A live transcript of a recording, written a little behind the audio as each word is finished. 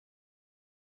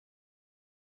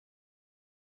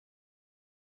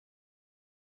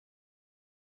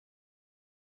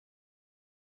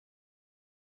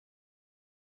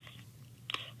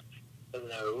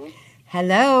Hello.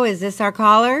 Hello, is this our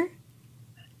caller?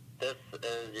 This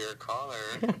is your caller.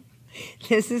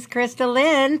 This is Krista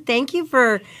Lynn. Thank you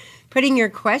for putting your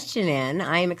question in.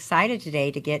 I am excited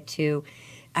today to get to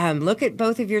look at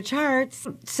both of your charts.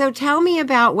 So tell me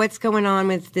about what's going on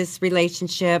with this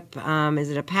relationship. Is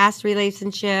it a past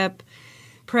relationship,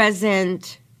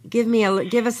 present? Give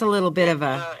us a little bit of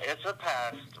a. It's a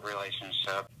past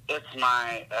relationship. It's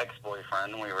my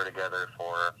ex-boyfriend. We were together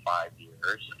for 5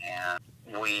 years, and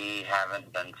we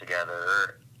haven't been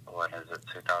together. What is it,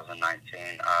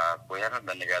 2019? We haven't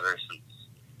been together since,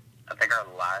 I think our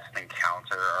last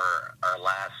encounter or our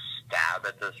last stab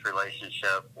at this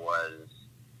relationship was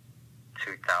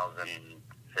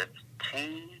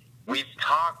 2015. We've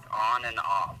talked on and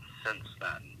off since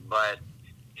then, but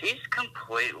he's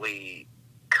completely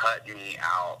cut me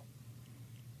out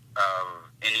of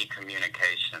any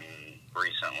communication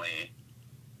recently,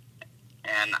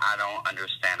 and I don't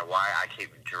understand why. I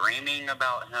keep dreaming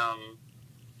about him.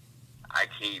 I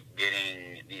keep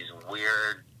getting these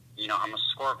weird, I'm a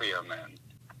Scorpio man,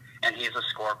 and he's a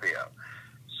Scorpio.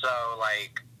 So, I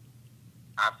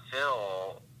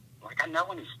feel like I know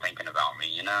when he's thinking about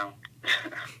me,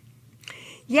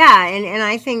 Yeah, and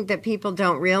I think that people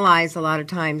don't realize a lot of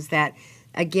times that,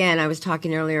 again, I was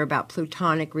talking earlier about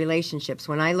Plutonic relationships.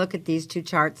 When I look at these two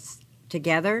charts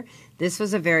together, this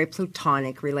was a very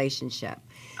Plutonic relationship.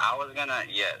 I was gonna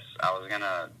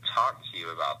talk to you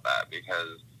about that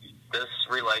because this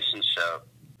relationship,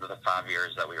 for the 5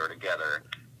 years that we were together,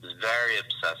 was very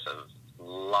obsessive,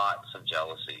 lots of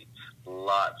jealousy,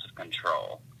 lots of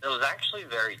control. It was actually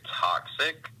very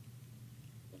toxic,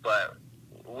 but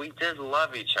we did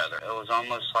love each other. It was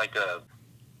almost like a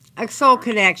soul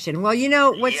connection. Well,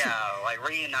 like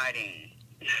reuniting.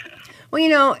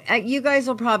 Well, you guys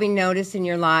will probably notice in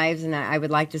your lives, and I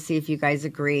would like to see if you guys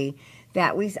agree,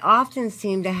 that we often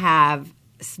seem to have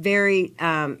very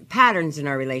patterns in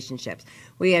our relationships.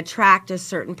 We attract a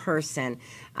certain person.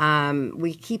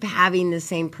 We keep having the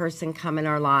same person come in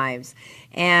our lives.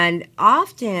 And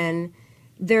often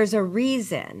there's a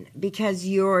reason, because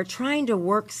you're trying to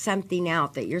work something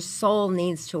out that your soul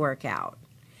needs to work out.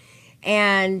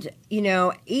 And,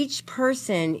 each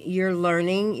person you're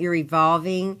learning, you're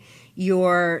evolving,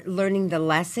 you're learning the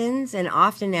lessons. And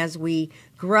often as we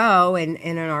grow and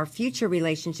in our future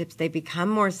relationships, they become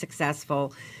more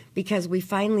successful because we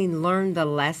finally learn the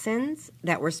lessons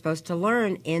that we're supposed to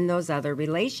learn in those other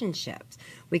relationships.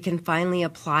 We can finally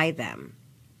apply them.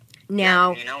 Now,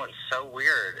 what's so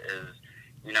weird is,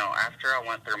 after I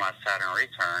went through my Saturn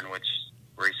return, which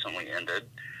recently ended,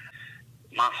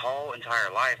 my whole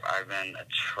entire life I've been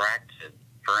attracted,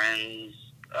 friends,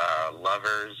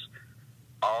 lovers,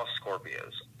 all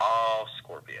Scorpios.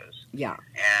 yeah.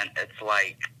 And it's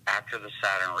like after the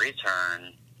Saturn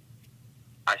return,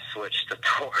 I switched to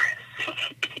Taurus.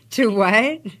 To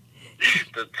what?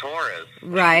 The Taurus.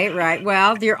 Right.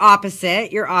 Well, you're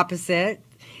opposite.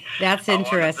 That's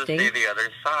interesting. I wanted to see the other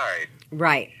side.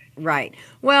 Right.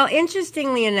 Well,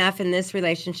 interestingly enough, in this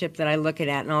relationship that I look at,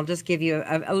 and I'll just give you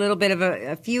a little bit of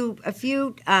a few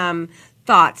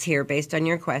thoughts here based on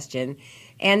your question,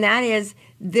 and that is,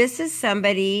 this is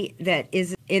somebody that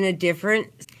is in a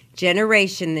different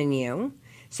generation than you.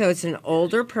 So it's an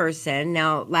older person.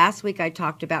 Now, last week I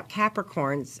talked about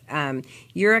Capricorns.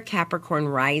 You're a Capricorn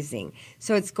rising.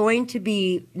 So it's going to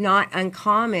be not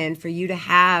uncommon for you to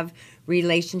have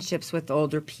relationships with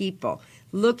older people.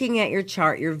 Looking at your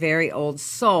chart, you're very old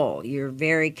soul. You're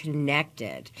very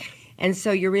connected. And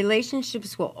so your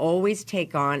relationships will always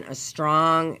take on a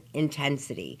strong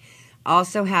intensity.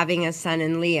 Also, having a sun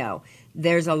in Leo,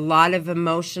 there's a lot of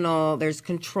there's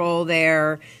control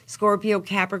there. Scorpio,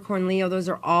 Capricorn, Leo, those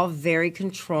are all very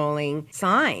controlling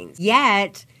signs.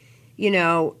 Yet,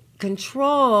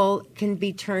 control can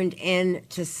be turned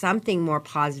into something more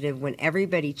positive when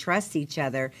everybody trusts each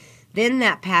other. Then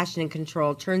that passion and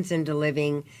control turns into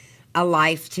living a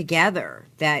life together,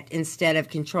 that instead of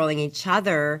controlling each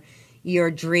other, you're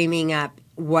dreaming up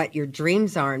what your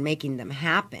dreams are and making them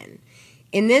happen.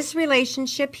 In this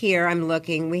relationship here,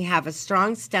 we have a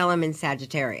strong stellium in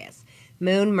Sagittarius.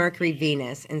 Moon, Mercury,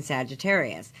 Venus in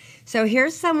Sagittarius. So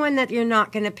here's someone that you're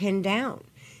not going to pin down.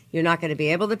 You're not going to be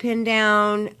able to pin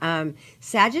down.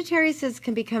 Sagittarius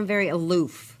can become very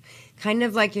aloof. Kind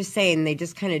of like you're saying, they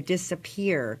just kind of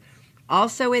disappear.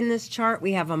 Also in this chart,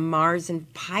 we have a Mars in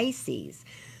Pisces.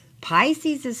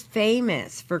 Pisces is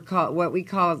famous for what we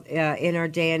call in our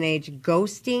day and age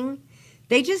ghosting.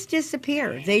 They just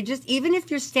disappear. Even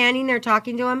if you're standing there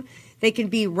talking to them, they can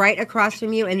be right across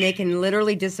from you and they can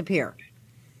literally disappear.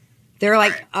 They're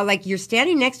like you're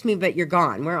standing next to me, but you're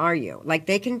gone. Where are you? Like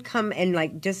they can come and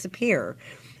like disappear.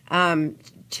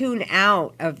 tune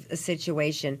out of a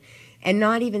situation and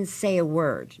not even say a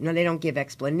word. No, they don't give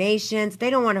explanations. They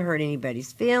don't want to hurt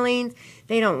anybody's feelings.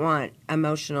 They don't want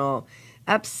emotional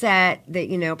upset. That,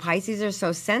 you know, Pisces are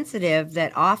so sensitive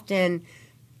that often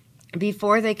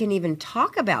before they can even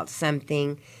talk about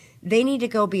something, they need to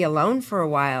go be alone for a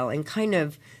while and kind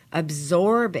of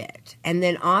absorb it. And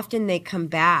then often they come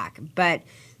back. But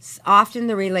often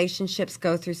the relationships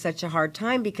go through such a hard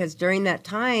time because during that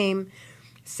time,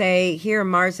 say here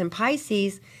Mars and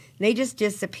Pisces, they just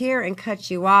disappear and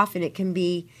cut you off, and it can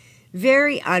be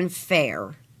very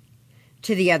unfair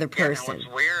to the other person. Yeah,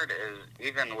 and what's weird is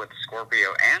even with Scorpio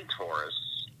and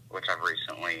Taurus, which I've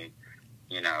recently,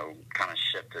 you know, kind of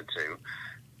shifted to,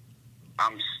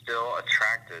 I'm still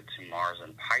attracted to Mars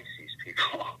and Pisces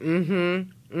people.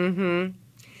 Mm-hmm. Mm-hmm.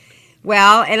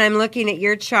 Well, and I'm looking at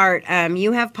your chart.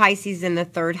 You have Pisces in the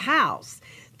third house.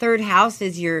 Third house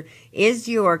is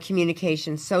your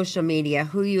communication, social media,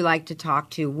 who you like to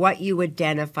talk to, what you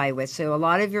identify with. So a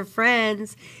lot of your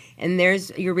friends and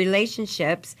there's your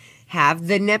relationships have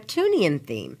the Neptunian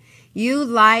theme. You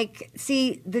like,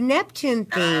 see, the Neptune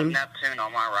theme. I have Neptune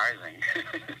on my rising.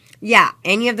 Yeah,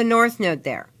 and you have the North Node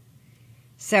there.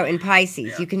 So in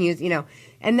Pisces, yeah. You can use, you know,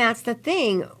 and that's the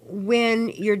thing. When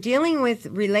you're dealing with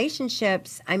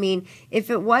relationships, I mean, if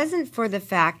it wasn't for the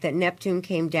fact that Neptune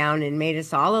came down and made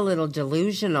us all a little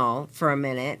delusional for a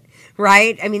minute,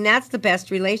 right? I mean, that's the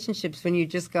best relationships when you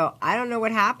just go, I don't know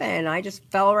what happened. I just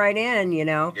fell right in, you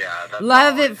know. Yeah, that's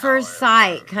love at first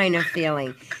sight kind of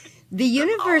feeling. The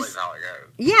universe, how it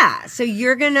goes. yeah, so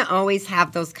you're going to always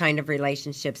have those kind of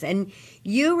relationships. And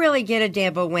you really get a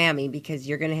double whammy because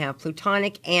you're going to have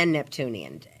Plutonic and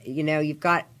Neptunian. You know, you've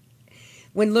got,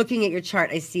 when looking at your chart,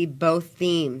 I see both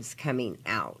themes coming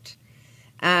out.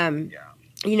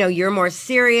 You know, you're more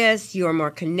serious, you're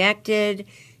more connected,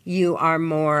 you are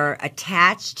more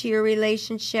attached to your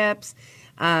relationships.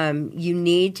 You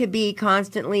need to be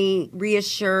constantly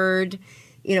reassured.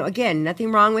 You know, again,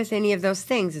 nothing wrong with any of those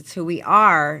things. It's who we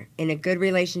are, and a good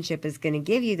relationship is going to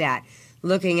give you that.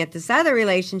 Looking at this other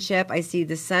relationship, I see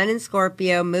the Sun in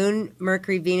Scorpio, Moon,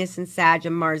 Mercury, Venus in Sag,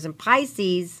 and Mars in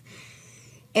Pisces,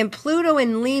 and Pluto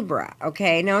in Libra.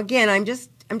 Okay, now again, I'm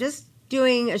just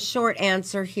doing a short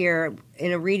answer here.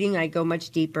 In a reading, I go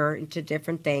much deeper into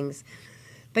different things.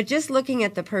 But just looking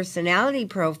at the personality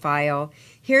profile,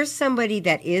 here's somebody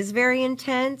that is very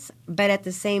intense, but at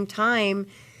the same time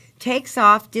takes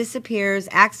off, disappears,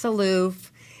 acts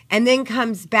aloof, and then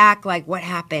comes back like what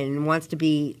happened and wants to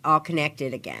be all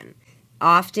connected again.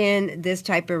 Often this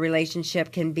type of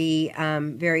relationship can be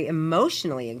very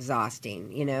emotionally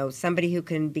exhausting. You know, somebody who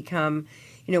can become,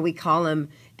 you know, we call them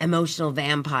emotional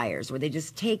vampires, where they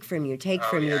just take from you,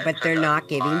 but they're not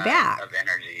giving back. Of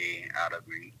energy out of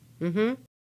me. Mm-hmm.